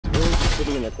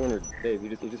sitting in that corner. Dave,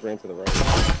 he just ran to the right.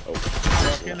 Oh.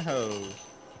 Fucking hose.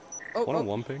 Oh, One on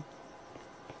one ping?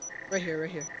 Right here,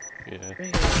 right here. Yeah. Right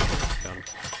here. Got him.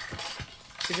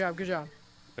 Good job, good job.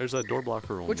 There's that door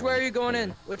blocker on. Which way are you going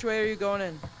in? Which way are you going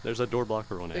in? There's that door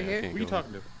blocker on. Right A. here? I can't Who are you go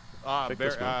talking in. to? Pick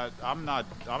this I'm not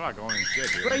going in shit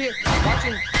here. Right here,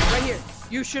 watching, right here.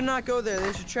 You should not go there.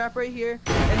 There's a trap right here,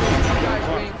 and there's two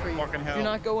guys waiting for you. Fucking hell. Do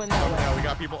not go in that way. Yeah, we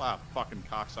got people. Fucking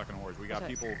cocksucking whores. We got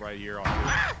people right here on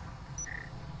here.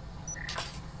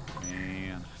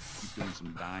 Man, he's doing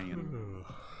some dying.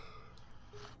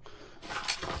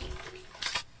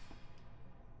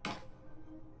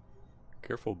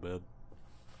 Careful, bed.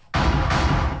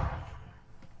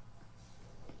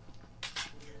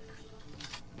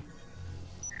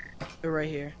 They're right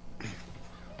here.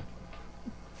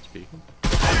 Speaking.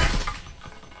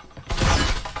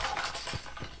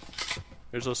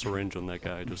 There's a syringe on that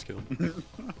guy I just killed.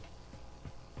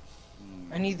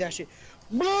 I need that shit.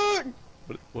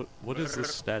 What is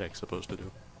this static supposed to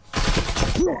do?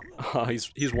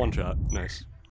 He's one shot. Nice.